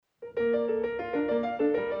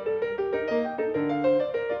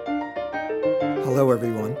Hello,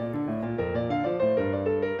 everyone.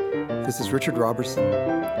 This is Richard Robertson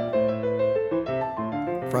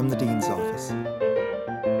from the Dean's Office.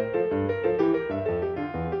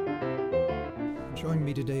 Joining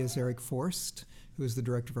me today is Eric Forst, who is the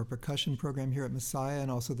director of our percussion program here at Messiah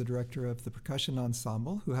and also the director of the Percussion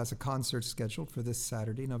Ensemble, who has a concert scheduled for this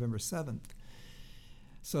Saturday, November 7th.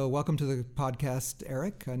 So welcome to the podcast,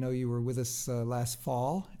 Eric. I know you were with us last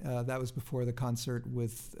fall. That was before the concert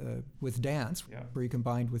with dance, where you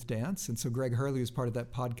combined with dance. And so Greg Hurley was part of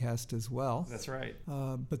that podcast as well. That's right.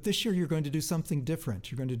 But this year you're going to do something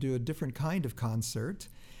different. You're going to do a different kind of concert,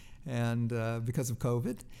 and because of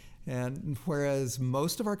COVID. And whereas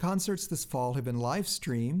most of our concerts this fall have been live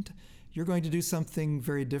streamed, you're going to do something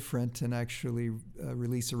very different and actually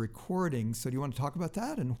release a recording. So do you want to talk about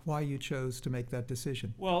that and why you chose to make that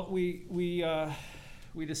decision? Well, we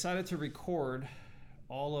decided to record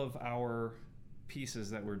all of our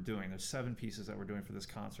pieces that we're doing. There's 7 pieces that we're doing for this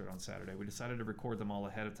concert on Saturday. We decided to record them all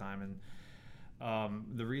ahead of time. And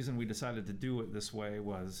the reason we decided to do it this way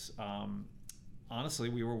was, honestly,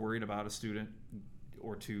 we were worried about a student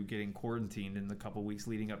or two getting quarantined in the couple weeks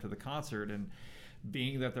leading up to the concert. And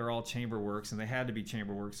being that they're all chamber works, and they had to be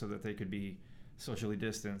chamber works so that they could be socially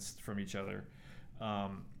distanced from each other,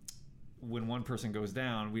 when one person goes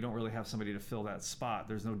down, we don't really have somebody to fill that spot.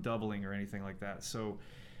 There's no doubling or anything like that. So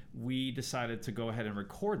we decided to go ahead and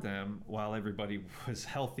record them while everybody was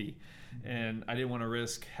healthy. And I didn't want to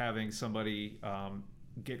risk having somebody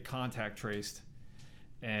get contact traced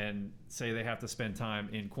and say they have to spend time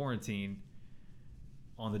in quarantine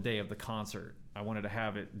on the day of the concert. I wanted to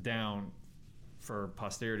have it down for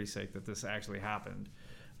posterity's sake that this actually happened.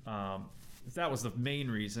 That was the main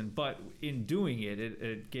reason, but in doing it,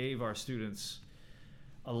 it gave our students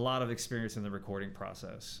a lot of experience in the recording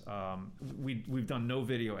process. We've done no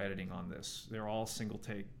video editing on this. They're all single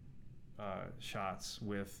take shots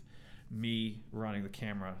with me running the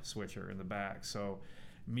camera switcher in the back. So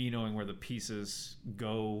me knowing where the pieces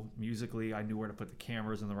go musically, I knew where to put the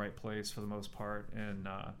cameras in the right place for the most part, and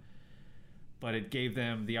but it gave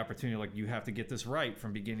them the opportunity, like, you have to get this right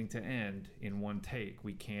from beginning to end in one take.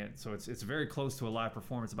 We can't, so it's very close to a live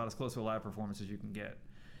performance, about as close to a live performance as you can get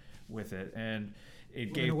with it. And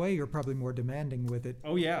it gave, in a way, you're probably more demanding with it.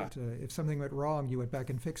 Oh yeah. But, if something went wrong, you went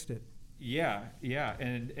back and fixed it. Yeah.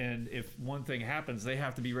 And if one thing happens, they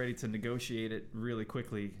have to be ready to negotiate it really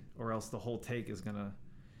quickly, or else the whole take is gonna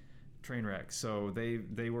train wreck. So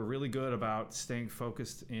they were really good about staying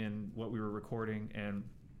focused in what we were recording, and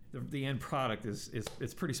the end product is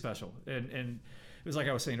pretty special. And it was like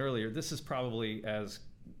I was saying earlier, this is probably as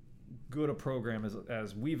good a program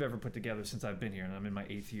as we've ever put together since I've been here, and I'm in my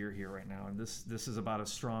 8th year here right now. And this is about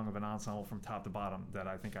as strong of an ensemble from top to bottom that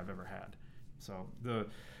I think I've ever had. So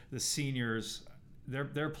the seniors,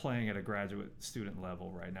 they're playing at a graduate student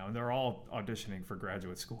level right now, and they're all auditioning for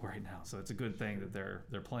graduate school right now. So it's a good thing that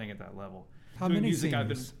they're playing at that level. How many music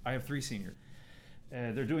seniors? I have 3 seniors.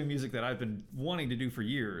 They're doing music that I've been wanting to do for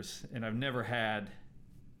years, and I've never had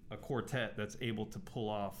a quartet that's able to pull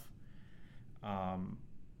off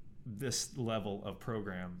this level of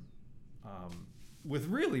program with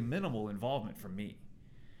really minimal involvement from me.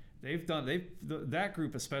 That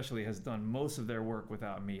group especially has done most of their work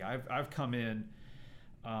without me. I've come in,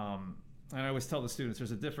 and I always tell the students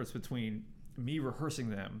there's a difference between me rehearsing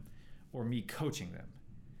them or me coaching them.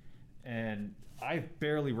 And I've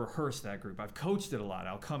barely rehearsed that group. I've coached it a lot.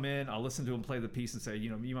 I'll come in, I'll listen to them play the piece and say, you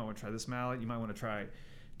might want to try this mallet. You might want to try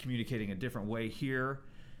communicating a different way here.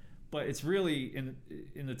 But it's really,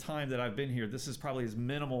 in the time that I've been here, this is probably as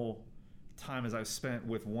minimal time as I've spent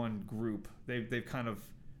with one group. They've kind of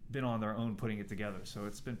been on their own putting it together. So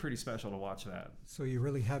it's been pretty special to watch that. So you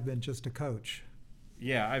really have been just a coach.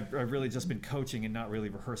 Yeah, I've really just been coaching and not really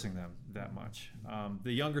rehearsing them that much.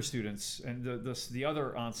 The younger students and the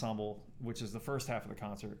other ensemble, which is the first half of the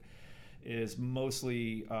concert, is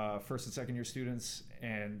mostly first and second year students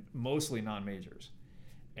and mostly non-majors.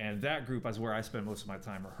 And that group is where I spend most of my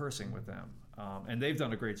time rehearsing with them. And they've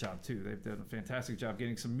done a great job too. They've done a fantastic job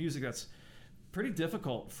getting some music that's pretty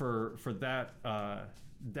difficult for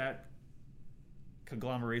that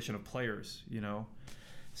conglomeration of players,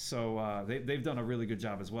 So they've done a really good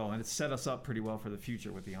job as well, and it's set us up pretty well for the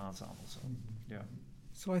future with the ensemble. So, yeah.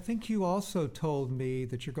 So I think you also told me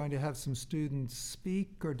that you're going to have some students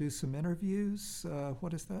speak or do some interviews.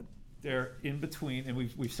 What is that? They're in between, and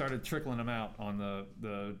we've started trickling them out on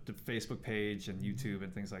the Facebook page and YouTube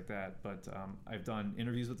and things like that. But I've done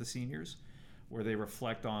interviews with the seniors where they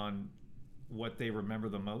reflect on what they remember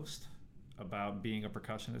the most about being a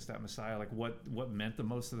percussionist at Messiah, like what meant the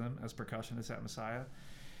most to them as percussionists at Messiah.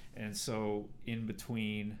 And so in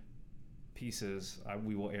between pieces,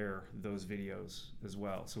 we will air those videos as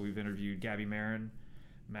well. So we've interviewed Gabby Marin,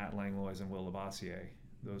 Matt Langlois, and Will Labossiere.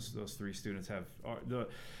 Those three students the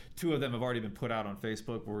two of them have already been put out on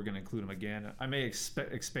Facebook, but we're going to include them again. I may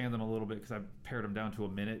expand them a little bit because I pared them down to a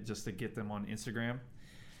minute just to get them on Instagram.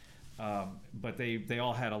 But they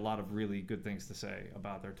all had a lot of really good things to say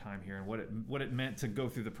about their time here and what it meant to go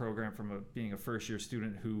through the program from being a first year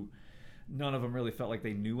student who none of them really felt like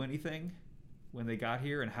they knew anything when they got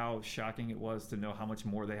here, and how shocking it was to know how much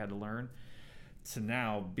more they had to learn, to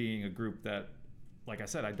now being a group that, like I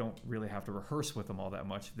said, I don't really have to rehearse with them all that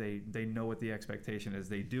much. They know what the expectation is.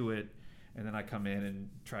 They do it, and then I come in and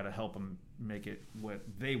try to help them make it what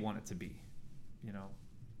they want it to be, you know.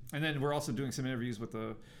 And then we're also doing some interviews with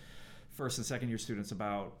the first and second year students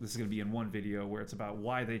about, this is going to be in one video where it's about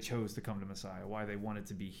why they chose to come to Messiah, why they wanted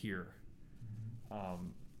to be here.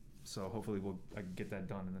 So hopefully I can get that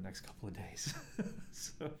done in the next couple of days.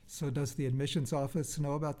 So does the admissions office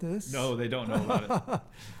know about this? No, they don't know about it.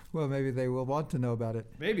 Well, maybe they will want to know about it.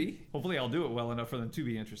 Maybe. Hopefully I'll do it well enough for them to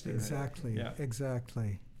be interested. Exactly. Yeah.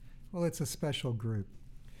 Exactly. Well, it's a special group.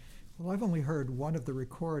 Well, I've only heard one of the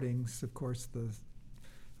recordings, of course,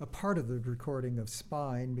 a part of the recording of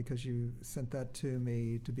Spine, because you sent that to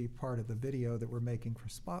me to be part of the video that we're making for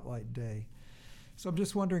Spotlight Day. So I'm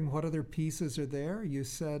just wondering what other pieces are there. You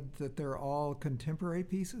said that they're all contemporary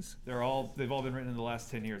pieces? They've all been written in the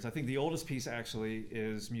last 10 years. I think the oldest piece actually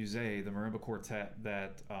is Musée, the marimba quartet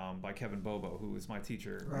that by Kevin Bobo, who was my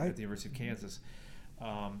teacher at the University of Kansas.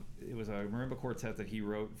 It was a marimba quartet that he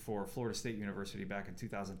wrote for Florida State University back in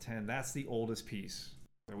 2010. That's the oldest piece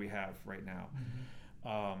that we have right now.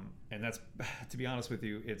 And that's, to be honest with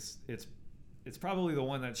you, it's probably the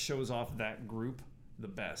one that shows off that group the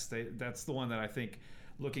best. That's the one that I think,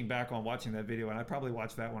 looking back on watching that video, and I probably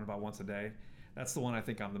watch that one about once a day, that's the one I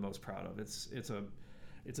think I'm the most proud of. It's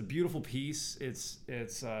a beautiful piece.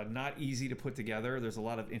 It's not easy to put together. There's a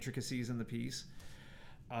lot of intricacies in the piece.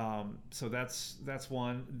 So that's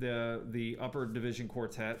one. The upper division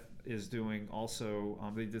quartet is doing also,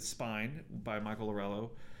 they did Spine by Michael Lorello,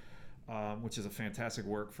 which is a fantastic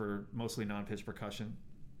work for mostly non-pitch percussion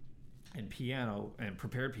and piano and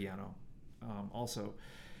prepared piano. Also,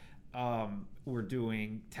 we're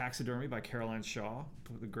doing Taxidermy by Caroline Shaw,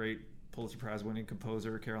 the great Pulitzer Prize winning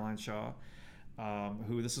composer Caroline Shaw,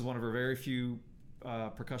 who, this is one of her very few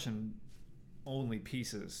percussion only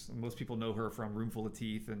pieces. Most people know her from Roomful of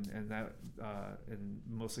Teeth and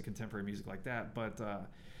mostly contemporary music like that, but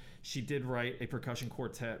she did write a percussion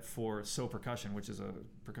quartet for So Percussion, which is a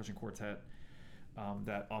percussion quartet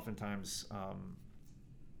that oftentimes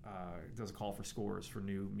does a call for scores for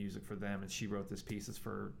new music for them, and she wrote this piece. It's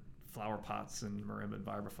for flower pots and marimba and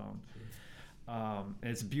vibraphone.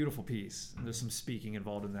 And it's a beautiful piece. There's some speaking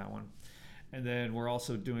involved in that one. And then we're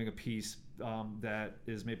also doing a piece that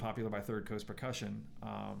is made popular by Third Coast Percussion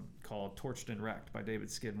called Torched and Wrecked by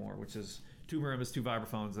David Skidmore, which is 2 marimbas, 2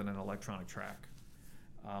 vibraphones, and an electronic track.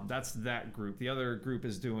 That's that group. The other group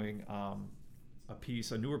is doing a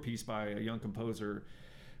newer piece by a young composer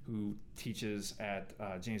who teaches at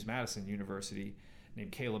James Madison University,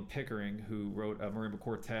 named Caleb Pickering, who wrote a marimba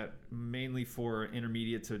quartet mainly for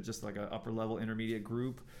intermediate to just like an upper level intermediate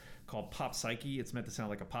group called Pop Psyche. It's meant to sound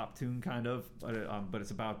like a pop tune kind of, but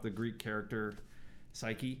it's about the Greek character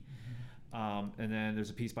Psyche. And then there's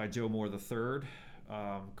a piece by Joe Moore III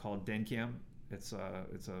called Denkiem. It's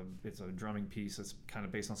a drumming piece that's kind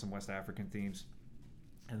of based on some West African themes.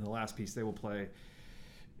 And the last piece they will play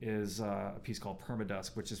is a piece called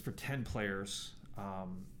Permadusk, which is for 10 players.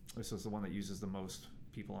 This is the one that uses the most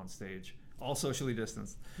people on stage, all socially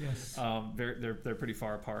distanced. Yes. They're pretty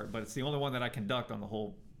far apart, but it's the only one that I conduct on the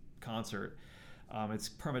whole concert. It's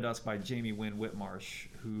Permadusk by Jamie Wynn Whitmarsh,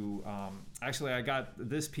 who actually I got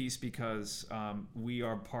this piece because we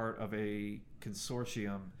are part of a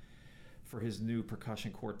consortium for his new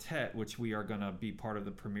percussion quartet, which we are going to be part of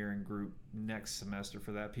the premiering group next semester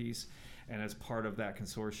for that piece. And as part of that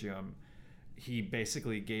consortium, he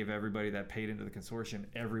basically gave everybody that paid into the consortium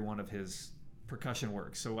every one of his percussion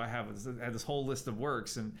works. So I had this whole list of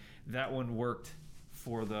works, and that one worked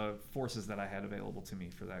for the forces that I had available to me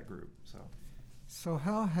for that group. So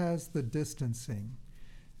how has the distancing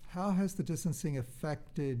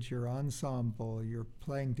affected your ensemble, your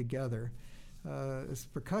playing together? As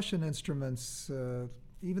percussion instruments,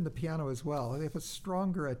 even the piano as well, they have a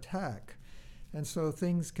stronger attack. And so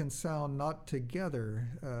things can sound not together,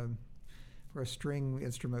 where a string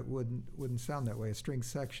instrument wouldn't sound that way, a string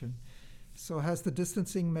section. So has the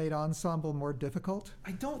distancing made ensemble more difficult?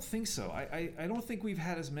 I don't think so. I don't think we've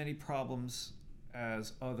had as many problems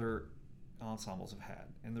as other ensembles have had.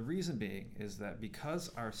 And the reason being is that because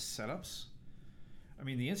our setups I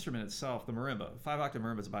mean, the instrument itself, the marimba, 5-octave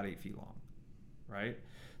marimba is about 8 feet long, right?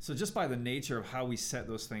 So just by the nature of how we set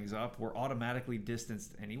those things up, we're automatically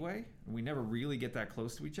distanced anyway. We never really get that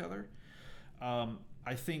close to each other.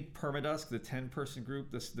 I think Permadusk, the 10-person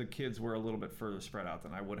group, the kids were a little bit further spread out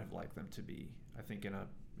than I would have liked them to be, I think, in a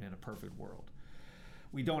perfect world.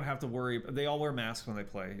 We don't have to worry. They all wear masks when they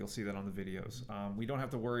play. You'll see that on the videos. We don't have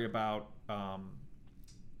to worry about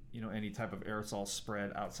any type of aerosol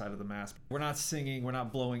spread outside of the mask. We're not singing. We're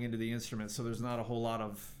not blowing into the instrument, so there's not a whole lot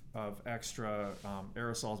of extra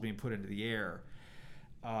aerosols being put into the air.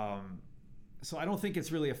 So I don't think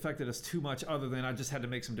it's really affected us too much, other than I just had to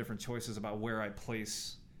make some different choices about where I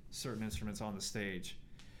place certain instruments on the stage.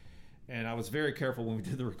 And I was very careful when we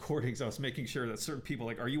did the recordings. I was making sure that certain people,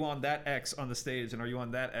 like, are you on that X on the stage, and are you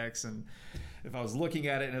on that X? And if I was looking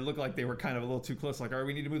at it and it looked like they were kind of a little too close, like, all right,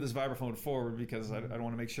 we need to move this vibraphone forward because I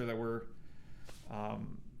want to make sure that we're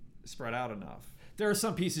spread out enough. There are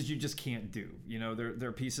some pieces you just can't do. There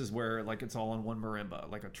are pieces where, like, it's all on one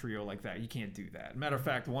marimba, like a trio like that. You can't do that. Matter of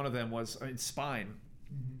fact, one of them was Spine.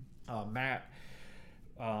 Matt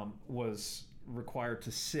was required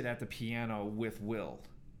to sit at the piano with Will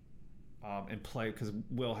and play, because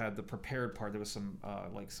Will had the prepared part. There was some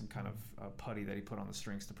kind of putty that he put on the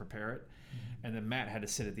strings to prepare it. And then Matt had to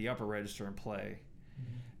sit at the upper register and play.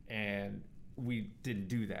 And we didn't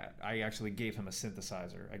do that. I actually gave him a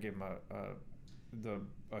synthesizer. I gave him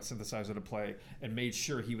a synthesizer to play and made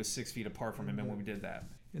sure he was 6 feet apart from him. And when we did that,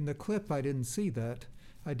 in the clip, I didn't see that.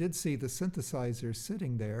 I did see the synthesizer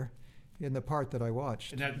sitting there in the part that I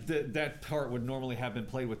watched. And that part would normally have been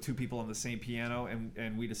played with 2 people on the same piano,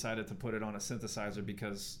 and we decided to put it on a synthesizer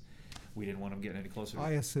because we didn't want them getting any closer.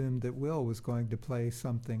 I assumed that Will was going to play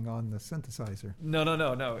something on the synthesizer. No.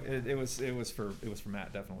 It was for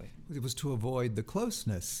Matt, definitely. It was to avoid the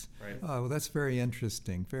closeness. Right. Oh, well, that's very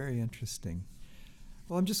interesting. Very interesting.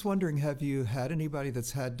 Well, I'm just wondering, have you had anybody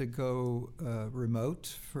that's had to go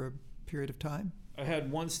remote for a period of time? I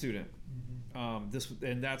had one student.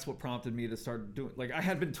 And that's what prompted me to start doing. Like, I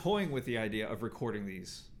had been toying with the idea of recording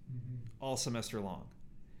these all semester long,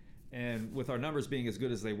 and with our numbers being as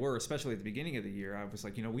good as they were, especially at the beginning of the year, I was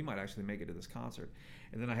like, we might actually make it to this concert.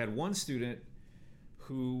 And then I had one student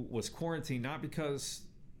who was quarantined, not because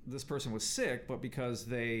this person was sick, but because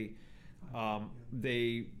they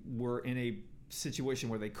were in a situation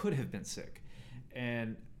where they could have been sick,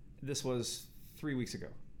 and this was 3 weeks ago.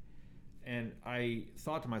 And I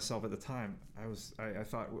thought to myself at the time, I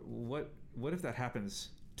thought, what if that happens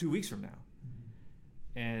 2 weeks from now?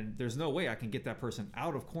 And there's no way I can get that person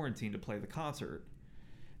out of quarantine to play the concert.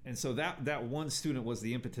 And so that one student was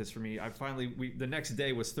the impetus for me. The next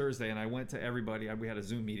day was Thursday, and I went to everybody. We had a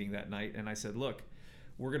Zoom meeting that night, and I said, look,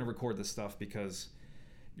 we're going to record this stuff because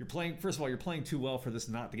first of all, you're playing too well for this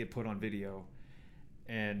not to get put on video.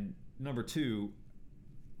 And number two,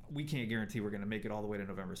 we can't guarantee we're going to make it all the way to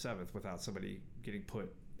November 7th without somebody getting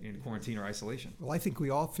put in quarantine or isolation. Well, I think we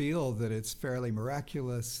all feel that it's fairly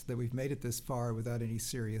miraculous that we've made it this far without any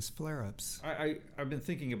serious flare-ups. I've been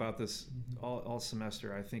thinking about this all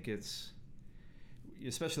semester. I think it's,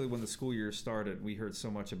 especially when the school year started, we heard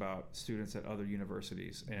so much about students at other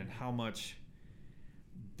universities and how much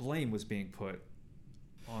blame was being put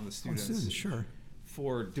on the students, sure,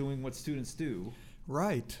 for doing what students do.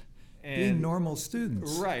 Right. Being normal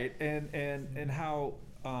students. Right. And how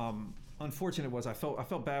unfortunate it was. I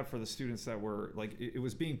felt bad for the students that were, like, it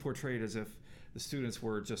was being portrayed as if the students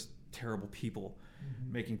were just terrible people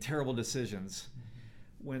making terrible decisions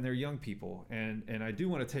when they're young people. And I do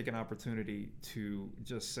want to take an opportunity to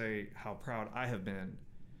just say how proud I have been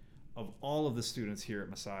of all of the students here at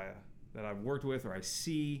Messiah that I've worked with or I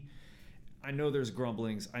see. I know there's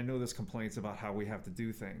grumblings. I know there's complaints about how we have to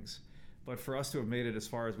do things. But for us to have made it as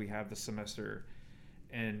far as we have this semester,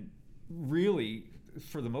 and really,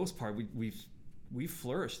 for the most part, we've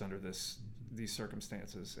flourished under these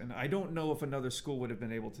circumstances. And I don't know if another school would have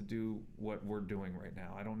been able to do what we're doing right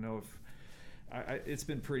now. I don't know if it's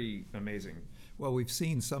been pretty amazing. Well, we've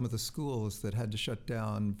seen some of the schools that had to shut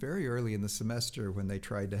down very early in the semester when they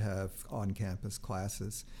tried to have on-campus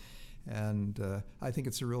classes. And I think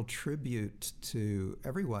it's a real tribute to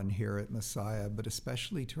everyone here at Messiah, but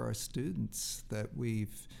especially to our students, that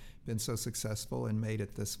we've been so successful and made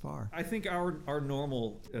it this far. I think our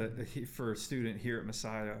normal for a student here at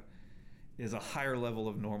Messiah is a higher level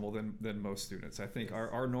of normal than most students. I think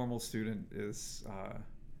our normal student is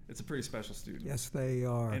it's a pretty special student. Yes, they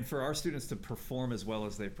are. And for our students to perform as well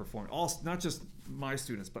as they've performed, not just my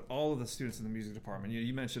students, but all of the students in the music department.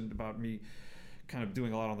 You mentioned about me kind of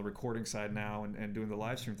doing a lot on the recording side now and doing the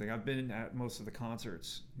live stream thing. I've been at most of the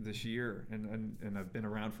concerts this year, and I've been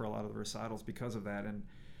around for a lot of the recitals because of that. And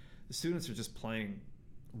the students are just playing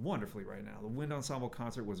wonderfully right now. The wind ensemble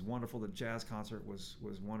concert was wonderful. The jazz concert was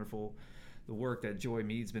wonderful. The work that Joy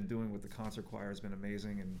Mead's been doing with the concert choir has been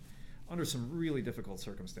amazing, and under some really difficult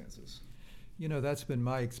circumstances. You know, that's been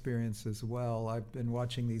my experience as well. I've been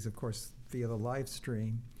watching these, of course, via the live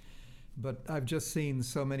stream, but I've just seen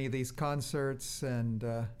so many of these concerts, and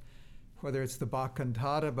whether it's the Bach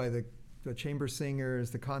cantata by the chamber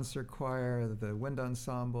singers, the concert choir, the wind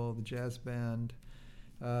ensemble, the jazz band,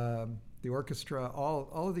 the orchestra,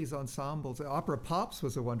 all of these ensembles. Opera Pops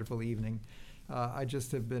was a wonderful evening. I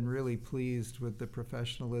just have been really pleased with the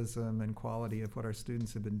professionalism and quality of what our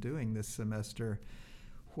students have been doing this semester,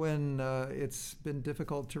 when it's been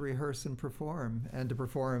difficult to rehearse and to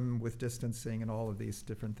perform with distancing and all of these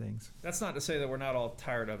different things. That's not to say that we're not all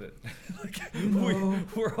tired of it. No.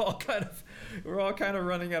 We're all kind of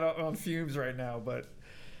running on fumes right now, but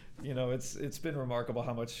it's been remarkable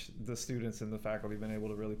how much the students and the faculty have been able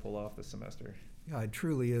to really pull off this semester. Yeah, it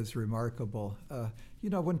truly is remarkable.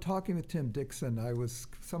 When talking with Tim Dixon, I was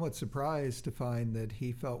somewhat surprised to find that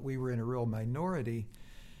he felt we were in a real minority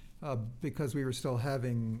because we were still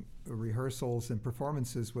having rehearsals and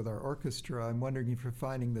performances with our orchestra. I'm wondering if you're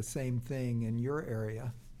finding the same thing in your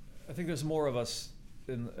area. I think there's more of us,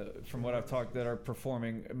 from what I've talked, that are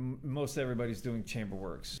performing. Most everybody's doing chamber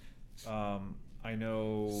works. I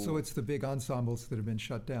know. So it's the big ensembles that have been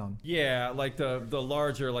shut down. Yeah, like the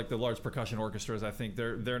large percussion orchestras. I think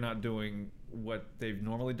they're not doing what they've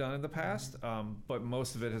normally done in the past. But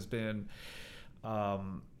most of it has been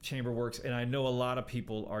chamber works, and I know a lot of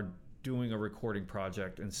people are doing a recording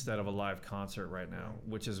project instead of a live concert right now,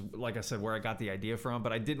 which is, like I said, where I got the idea from.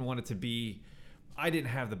 But I didn't want it to be. I didn't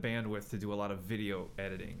have the bandwidth to do a lot of video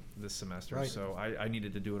editing this semester, right. So I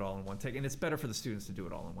needed to do it all in one take, and it's better for the students to do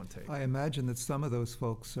it all in one take. I imagine that some of those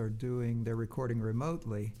folks are doing their recording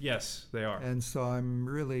remotely. Yes, they are. And so I'm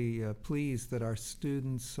really pleased that our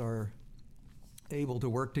students are able to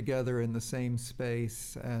work together in the same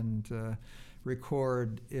space and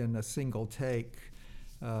record in a single take,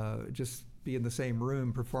 just be in the same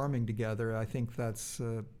room performing together. I think that's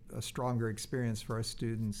a stronger experience for our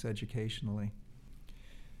students educationally.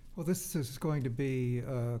 Well, this is going to be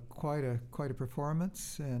quite a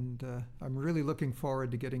performance, and I'm really looking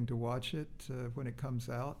forward to getting to watch it when it comes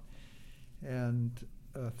out. And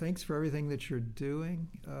thanks for everything that you're doing.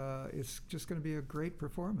 It's just going to be a great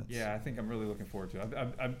performance. Yeah, I think I'm really looking forward to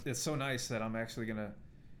it. It's so nice that I'm actually going to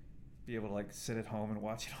be able to sit at home and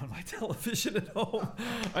watch it on my television at home.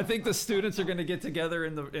 I think the students are going to get together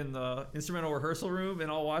in the instrumental rehearsal room and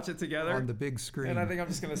all watch it together on the big screen. And I think I'm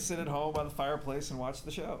just going to sit at home by the fireplace and watch the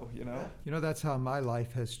show. That's how my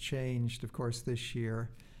life has changed, of course, this year.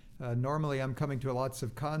 Normally, I'm coming to lots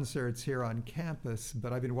of concerts here on campus,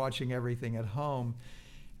 but I've been watching everything at home,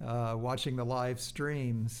 watching the live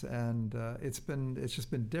streams, and it's just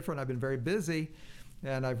been different. I've been very busy.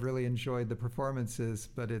 And I've really enjoyed the performances,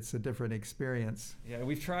 but it's a different experience. Yeah,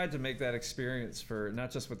 we've tried to make that experience for, not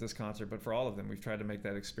just with this concert, but for all of them, we've tried to make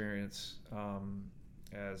that experience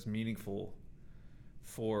as meaningful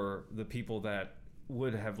for the people that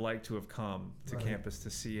would have liked to have come to right. campus to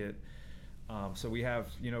see it. So we have,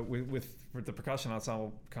 with the percussion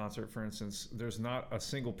ensemble concert, for instance, there's not a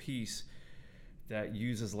single piece that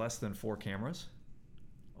uses less than 4 cameras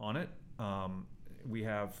on it. We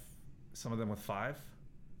have some of them with 5,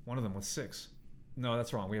 one of them with 6. No,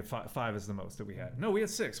 that's wrong. We had 5 is the most that we had. No, we had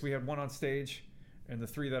 6. We had 1 on stage and the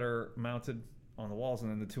 3 that are mounted on the walls and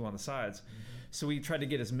then the 2 on the sides. Mm-hmm. So we tried to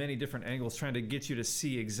get as many different angles, trying to get you to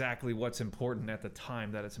see exactly what's important at the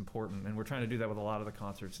time that it's important. And we're trying to do that with a lot of the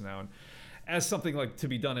concerts now. And as something like to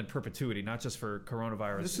be done in perpetuity, not just for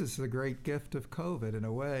coronavirus. This is the great gift of COVID in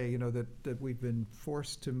a way, that we've been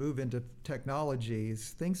forced to move into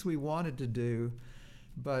technologies, things we wanted to do,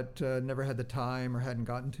 but never had the time or hadn't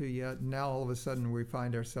gotten to yet. Now all of a sudden we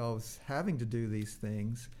find ourselves having to do these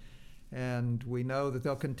things, and we know that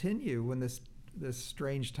they'll continue when this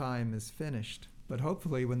strange time is finished. But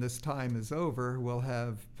hopefully when this time is over, we'll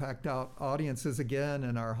have packed out audiences again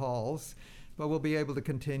in our halls, but we'll be able to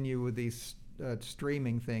continue with these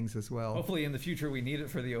streaming things as well. Hopefully in the future we need it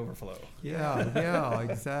for the overflow. Yeah,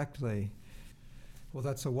 exactly. Well,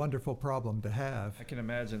 that's a wonderful problem to have. I can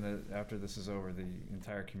imagine that after this is over, the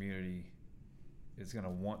entire community is going to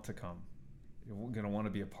want to come. You're going to want to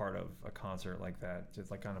be a part of a concert like that, just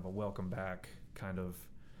like kind of a welcome back kind of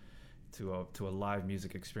to a live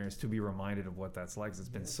music experience, to be reminded of what that's like. It's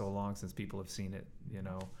been so long since people have seen it,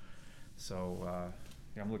 So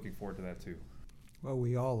I'm looking forward to that too. Well,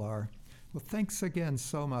 we all are. Well, thanks again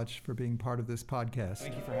so much for being part of this podcast.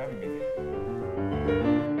 Thank you for having me.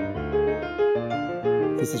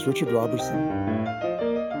 This is Richard Robertson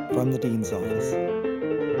from the Dean's Office.